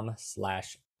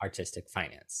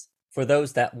patreon.com/artisticfinance. For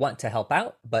those that want to help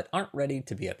out but aren't ready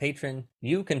to be a patron,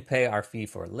 you can pay our fee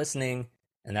for listening,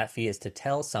 and that fee is to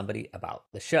tell somebody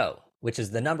about the show, which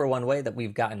is the #1 way that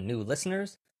we've gotten new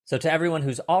listeners. So to everyone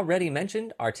who's already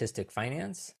mentioned Artistic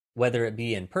Finance, whether it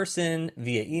be in person,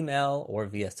 via email, or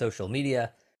via social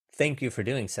media, thank you for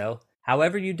doing so.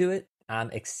 However you do it, I'm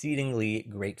exceedingly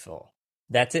grateful.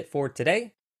 That's it for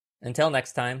today. Until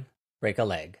next time, break a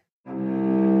leg.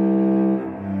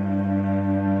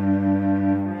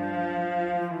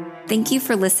 Thank you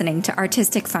for listening to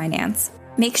Artistic Finance.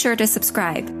 Make sure to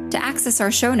subscribe. To access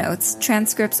our show notes,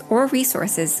 transcripts, or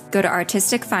resources, go to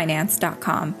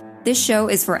artisticfinance.com. This show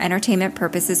is for entertainment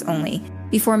purposes only.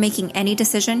 Before making any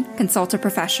decision, consult a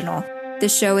professional.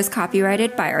 This show is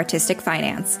copyrighted by Artistic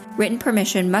Finance. Written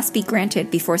permission must be granted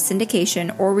before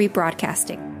syndication or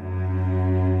rebroadcasting.